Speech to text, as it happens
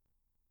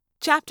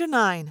Chapter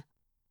 9.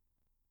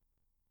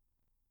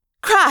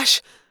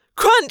 Crash!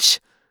 Crunch!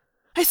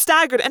 I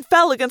staggered and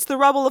fell against the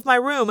rubble of my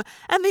room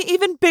and the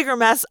even bigger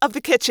mess of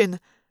the kitchen.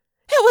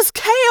 It was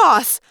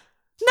chaos!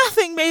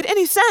 Nothing made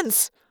any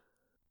sense.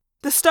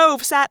 The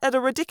stove sat at a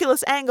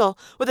ridiculous angle,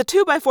 with a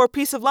 2x4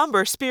 piece of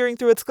lumber spearing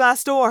through its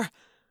glass door.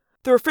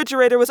 The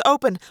refrigerator was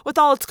open, with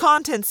all its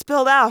contents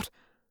spilled out.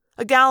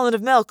 A gallon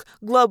of milk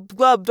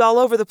glubbed all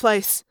over the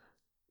place.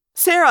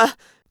 Sarah!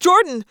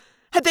 Jordan!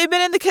 Had they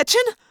been in the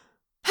kitchen?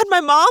 Had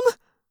my mom?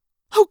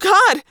 Oh,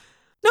 God!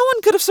 No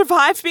one could have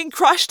survived being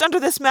crushed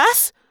under this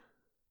mess.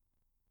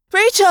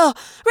 Rachel!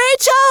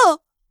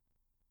 Rachel!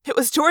 It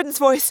was Jordan's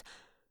voice.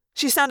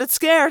 She sounded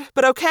scared,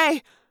 but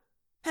okay.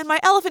 And my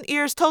elephant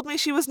ears told me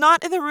she was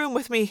not in the room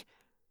with me.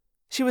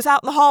 She was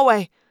out in the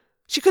hallway.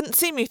 She couldn't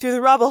see me through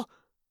the rubble.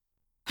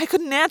 I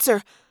couldn't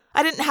answer.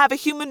 I didn't have a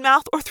human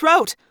mouth or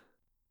throat.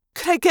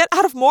 Could I get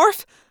out of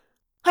Morph?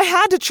 I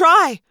had to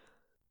try.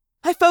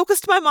 I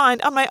focused my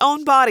mind on my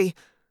own body,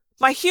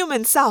 my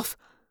human self.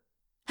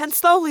 And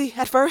slowly,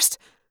 at first,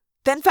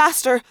 then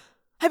faster,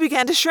 I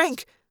began to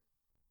shrink.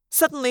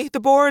 Suddenly, the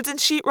boards and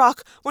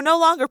sheetrock were no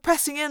longer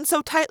pressing in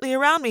so tightly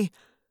around me.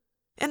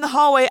 In the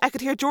hallway, I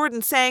could hear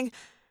Jordan saying,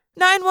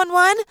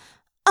 911?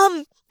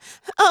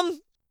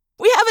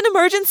 We have an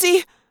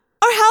emergency.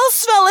 Our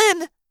house fell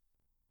in.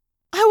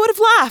 I would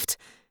have laughed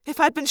if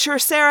I'd been sure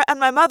Sarah and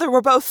my mother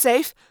were both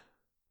safe.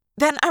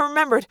 Then I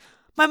remembered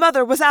my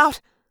mother was out.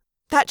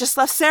 That just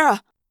left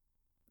Sarah.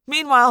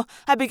 Meanwhile,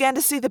 I began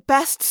to see the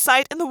best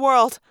sight in the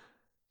world.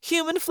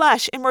 Human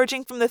flesh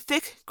emerging from the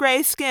thick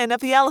gray skin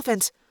of the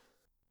elephant.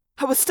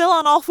 I was still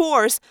on all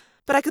fours,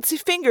 but I could see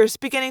fingers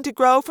beginning to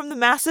grow from the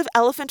massive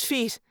elephant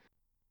feet.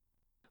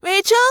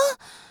 Rachel?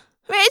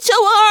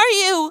 Rachel, where are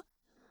you?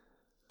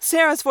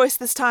 Sarah's voice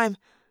this time.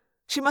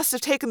 She must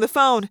have taken the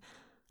phone.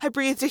 I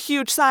breathed a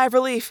huge sigh of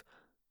relief.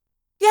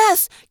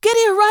 Yes, get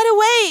here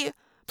right away!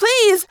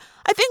 Please!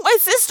 I think my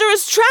sister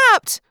is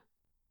trapped!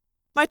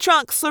 My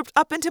trunk slurped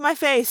up into my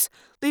face,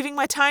 leaving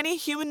my tiny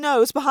human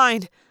nose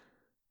behind.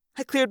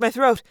 I cleared my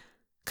throat.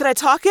 Could I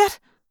talk yet?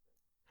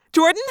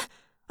 Jordan?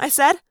 I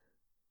said.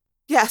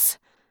 Yes,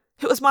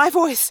 it was my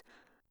voice.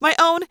 My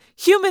own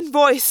human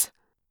voice.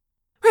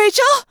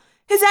 Rachel?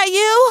 Is that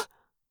you?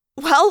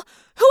 Well,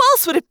 who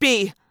else would it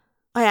be?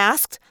 I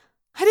asked.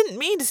 I didn't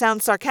mean to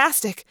sound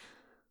sarcastic.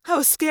 I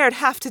was scared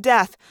half to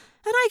death,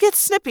 and I get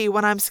snippy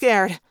when I'm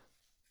scared.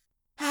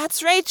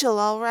 That's Rachel,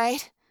 all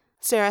right,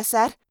 Sarah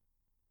said.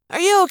 Are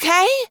you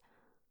okay?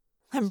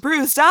 I'm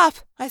bruised up,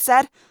 I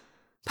said,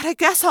 but I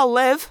guess I'll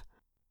live.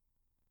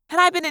 Had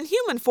I been in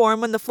human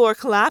form when the floor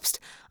collapsed,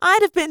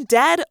 I'd have been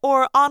dead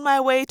or on my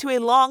way to a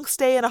long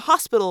stay in a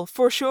hospital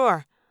for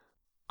sure.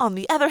 On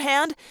the other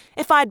hand,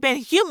 if I'd been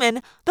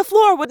human, the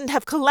floor wouldn't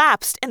have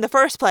collapsed in the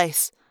first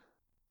place.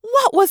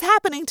 What was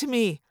happening to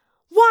me?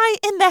 Why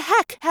in the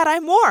heck had I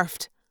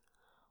morphed?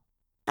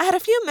 I had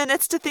a few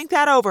minutes to think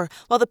that over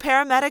while the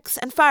paramedics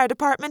and fire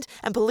department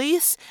and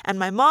police and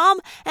my mom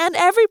and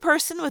every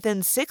person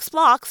within 6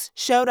 blocks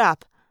showed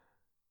up.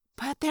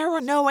 But there were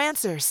no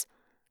answers.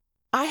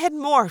 I had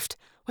morphed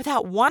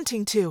without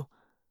wanting to.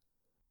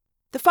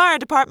 The fire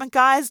department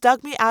guys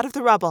dug me out of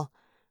the rubble.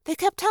 They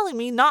kept telling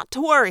me not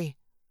to worry.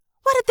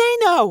 What did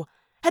they know?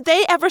 Had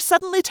they ever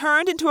suddenly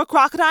turned into a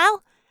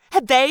crocodile?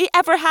 Had they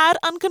ever had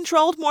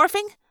uncontrolled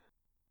morphing?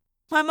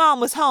 My mom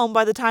was home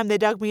by the time they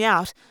dug me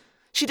out.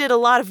 She did a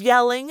lot of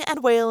yelling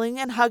and wailing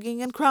and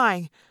hugging and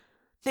crying.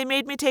 They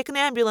made me take an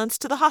ambulance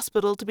to the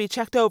hospital to be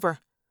checked over.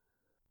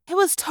 It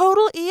was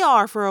total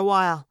ER for a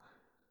while.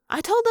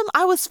 I told them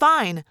I was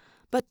fine,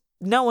 but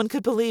no one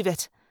could believe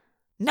it.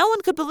 No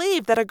one could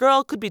believe that a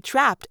girl could be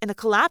trapped in a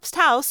collapsed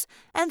house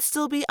and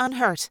still be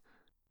unhurt.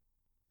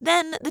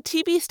 Then the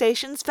TV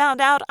stations found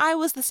out I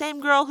was the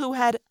same girl who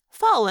had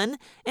fallen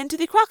into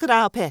the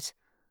crocodile pit.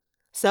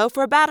 So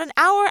for about an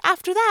hour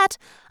after that,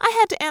 I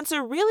had to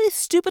answer really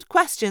stupid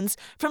questions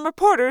from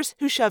reporters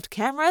who shoved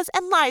cameras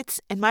and lights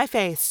in my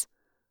face.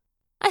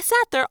 I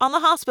sat there on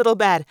the hospital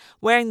bed,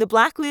 wearing the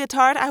black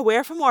leotard I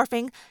wear for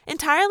morphing,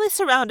 entirely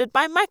surrounded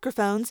by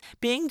microphones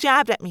being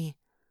jabbed at me.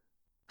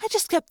 I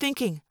just kept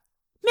thinking,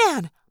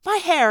 man, my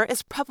hair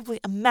is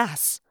probably a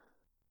mess.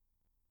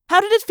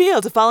 How did it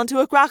feel to fall into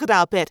a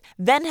crocodile pit,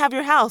 then have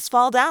your house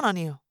fall down on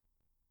you?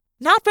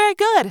 Not very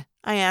good,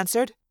 I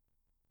answered.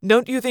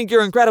 Don't you think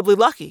you're incredibly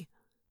lucky?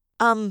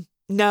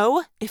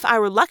 No. If I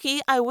were lucky,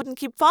 I wouldn't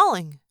keep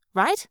falling,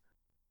 right?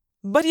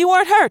 But you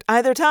weren't hurt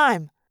either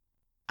time.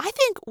 I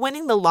think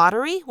winning the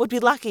lottery would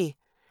be lucky.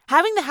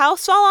 Having the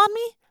house fall on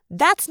me,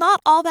 that's not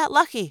all that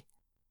lucky.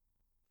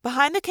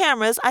 Behind the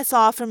cameras, I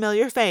saw a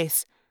familiar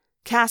face.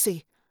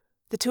 Cassie.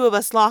 The two of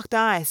us locked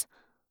eyes.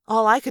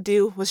 All I could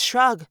do was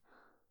shrug.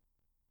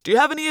 Do you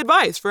have any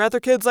advice for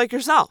other kids like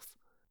yourself?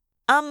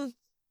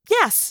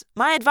 Yes,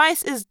 my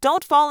advice is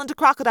don't fall into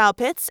crocodile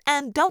pits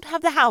and don't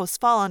have the house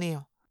fall on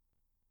you.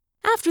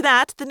 After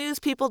that, the news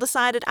people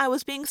decided I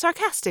was being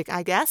sarcastic,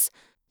 I guess.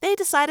 They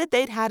decided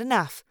they'd had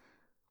enough.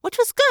 Which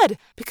was good,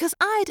 because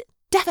I'd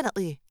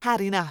definitely had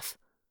enough.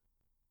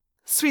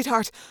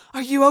 Sweetheart,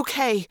 are you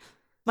okay?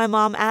 My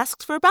mom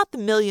asked for about the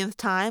millionth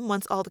time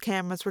once all the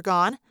cameras were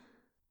gone.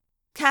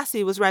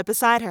 Cassie was right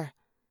beside her.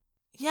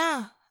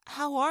 "Yeah,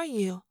 how are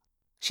you?"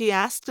 she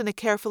asked in a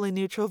carefully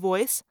neutral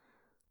voice.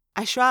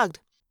 I shrugged.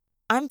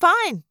 "I'm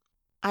fine.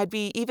 I'd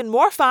be even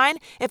more fine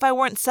if I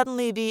weren't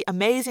suddenly the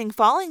amazing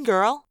falling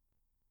girl."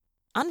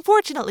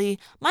 Unfortunately,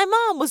 my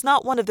mom was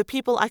not one of the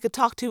people I could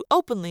talk to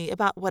openly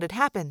about what had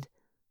happened.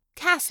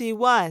 Cassie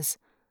was,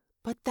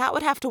 but that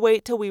would have to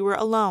wait till we were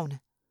alone.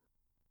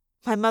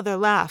 My mother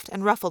laughed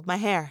and ruffled my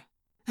hair.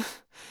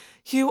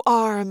 "You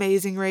are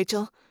amazing,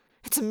 Rachel.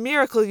 It's a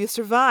miracle you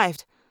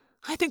survived.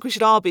 I think we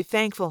should all be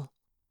thankful."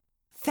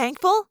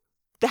 "Thankful?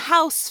 The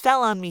house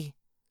fell on me.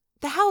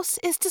 The house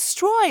is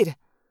destroyed."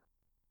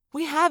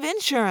 "We have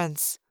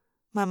insurance,"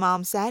 my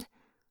mom said.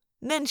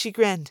 Then she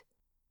grinned.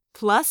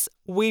 "Plus,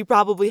 we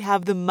probably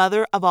have the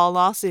mother of all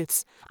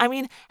lawsuits. I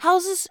mean,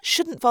 houses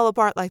shouldn't fall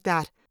apart like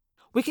that.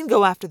 We can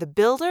go after the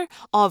builder,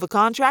 all the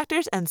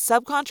contractors and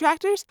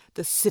subcontractors,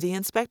 the city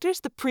inspectors,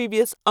 the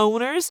previous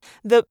owners,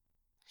 the—"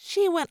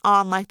 She went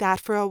on like that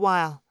for a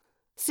while.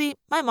 See,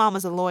 my mom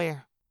is a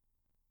lawyer.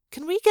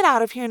 "Can we get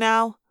out of here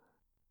now?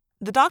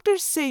 The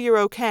doctors say you're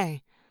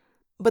okay.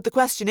 But the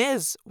question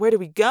is, where do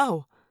we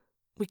go?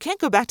 We can't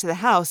go back to the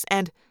house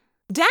and—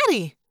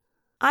 Daddy!"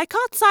 I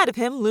caught sight of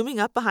him looming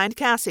up behind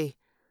Cassie.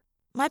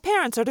 My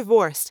parents are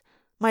divorced.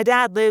 My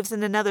dad lives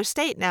in another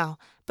state now,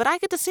 but I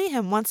get to see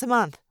him once a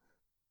month.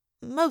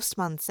 Most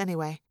months,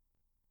 anyway.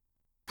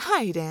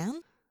 "Hi,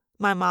 Dan,"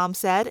 my mom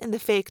said in the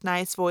fake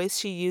nice voice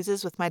she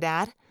uses with my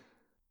dad.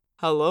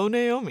 "Hello,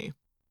 Naomi,"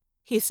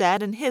 he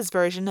said in his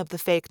version of the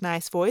fake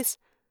nice voice.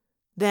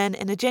 Then,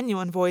 in a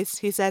genuine voice,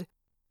 he said,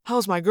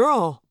 "How's my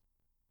girl?"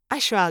 I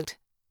shrugged.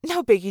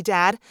 "No biggie,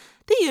 Dad.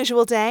 The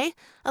usual day.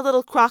 A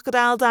little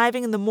crocodile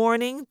diving in the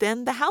morning,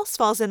 then the house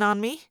falls in on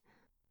me."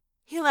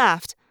 He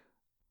laughed.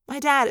 My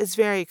dad is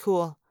very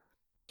cool.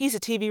 He's a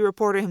TV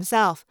reporter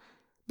himself,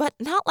 but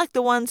not like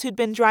the ones who'd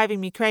been driving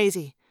me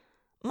crazy.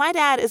 My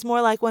dad is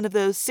more like one of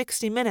those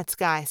 60 Minutes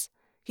guys.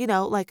 You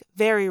know, like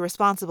very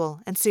responsible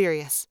and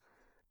serious.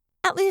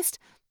 At least,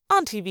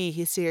 on TV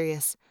he's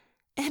serious.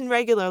 In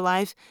regular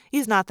life,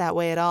 he's not that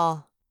way at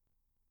all.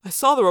 "I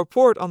saw the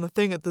report on the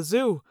thing at the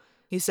zoo,"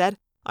 he said.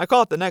 "I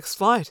caught the next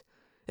flight.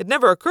 It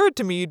never occurred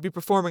to me you'd be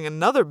performing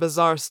another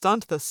bizarre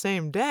stunt the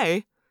same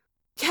day."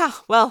 "Yeah,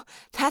 well,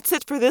 that's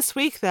it for this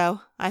week,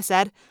 though," I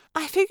said.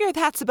 "I figure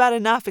that's about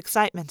enough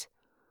excitement."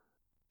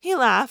 He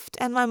laughed,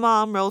 and my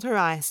mom rolled her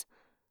eyes.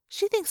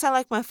 She thinks I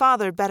like my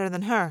father better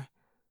than her.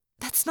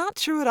 That's not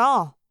true at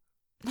all.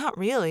 Not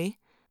really.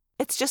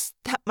 It's just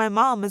that my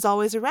mom is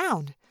always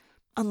around,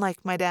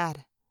 unlike my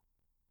dad.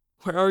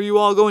 "Where are you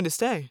all going to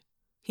stay?"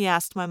 he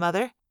asked my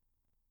mother.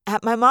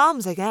 "At my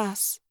mom's, I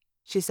guess,"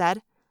 she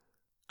said.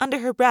 Under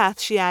her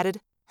breath, she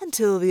added,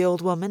 "until the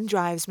old woman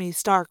drives me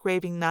stark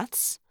raving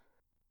nuts."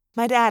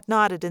 My dad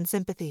nodded in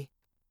sympathy.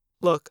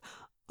 "Look,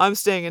 I'm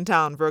staying in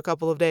town for a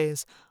couple of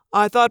days.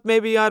 I thought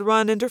maybe I'd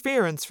run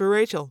interference for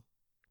Rachel.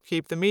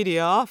 Keep the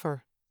media off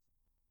her."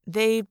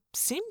 "They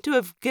seem to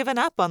have given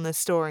up on this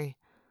story,"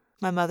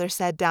 my mother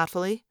said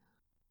doubtfully.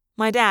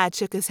 My dad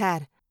shook his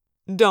head.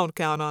 "Don't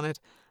count on it.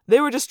 They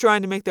were just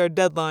trying to make their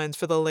deadlines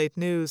for the late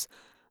news.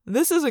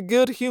 This is a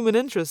good human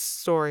interest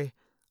story,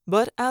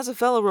 but as a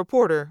fellow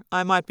reporter,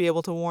 I might be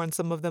able to warn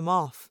some of them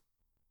off."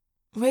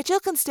 "Rachel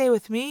can stay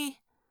with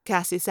me,"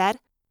 Cassie said.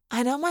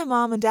 "I know my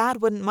mom and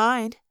dad wouldn't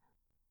mind."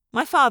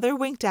 My father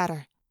winked at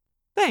her.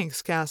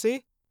 "Thanks,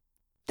 Cassie."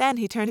 Then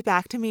he turned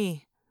back to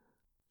me.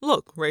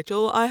 "Look,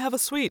 Rachel, I have a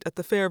suite at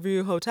the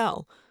Fairview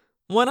Hotel.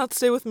 Why not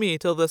stay with me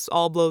till this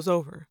all blows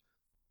over?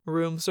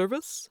 Room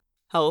service?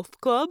 Health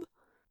club?"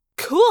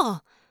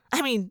 "Cool!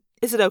 I mean,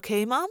 is it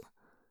okay, Mom?"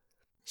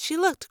 She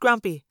looked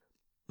grumpy.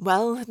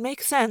 "Well, it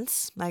makes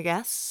sense, I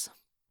guess."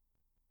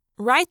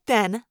 Right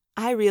then,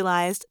 I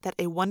realized that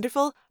a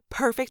wonderful,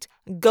 perfect,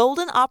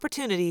 golden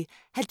opportunity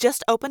had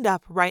just opened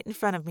up right in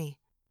front of me.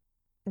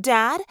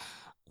 "Dad,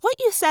 what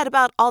you said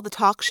about all the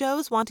talk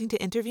shows wanting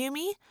to interview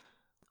me,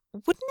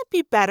 wouldn't it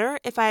be better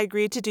if I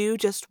agreed to do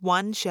just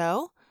one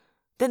show?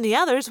 Then the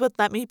others would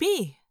let me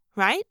be,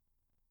 right?"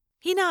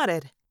 He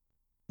nodded.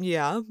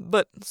 "Yeah,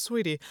 but,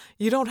 sweetie,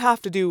 you don't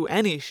have to do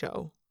any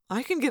show.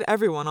 I can get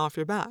everyone off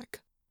your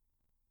back."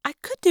 "I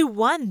could do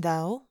one,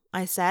 though,"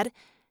 I said.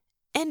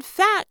 "In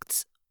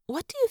fact,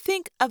 what do you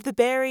think of the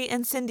Barry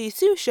and Cindy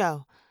Sue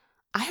show?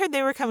 I heard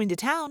they were coming to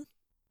town."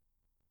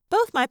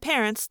 Both my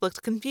parents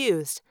looked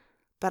confused,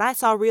 but I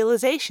saw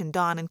realization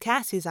dawn in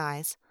Cassie's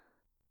eyes.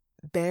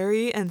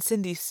 "Barry and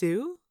Cindy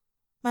Sue?"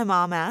 my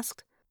mom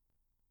asked.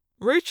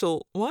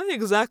 "Rachel, why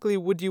exactly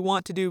would you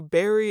want to do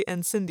Barry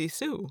and Cindy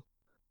Sue?"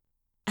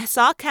 I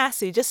saw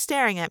Cassie just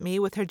staring at me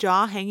with her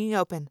jaw hanging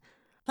open,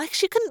 like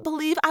she couldn't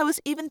believe I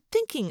was even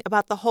thinking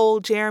about the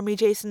whole Jeremy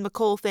Jason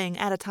McCole thing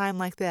at a time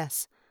like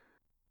this.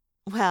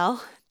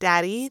 "Well,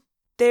 Daddy,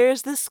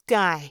 there's this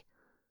guy,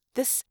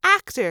 this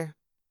actor,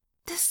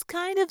 this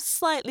kind of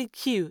slightly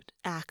cute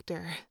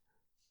actor."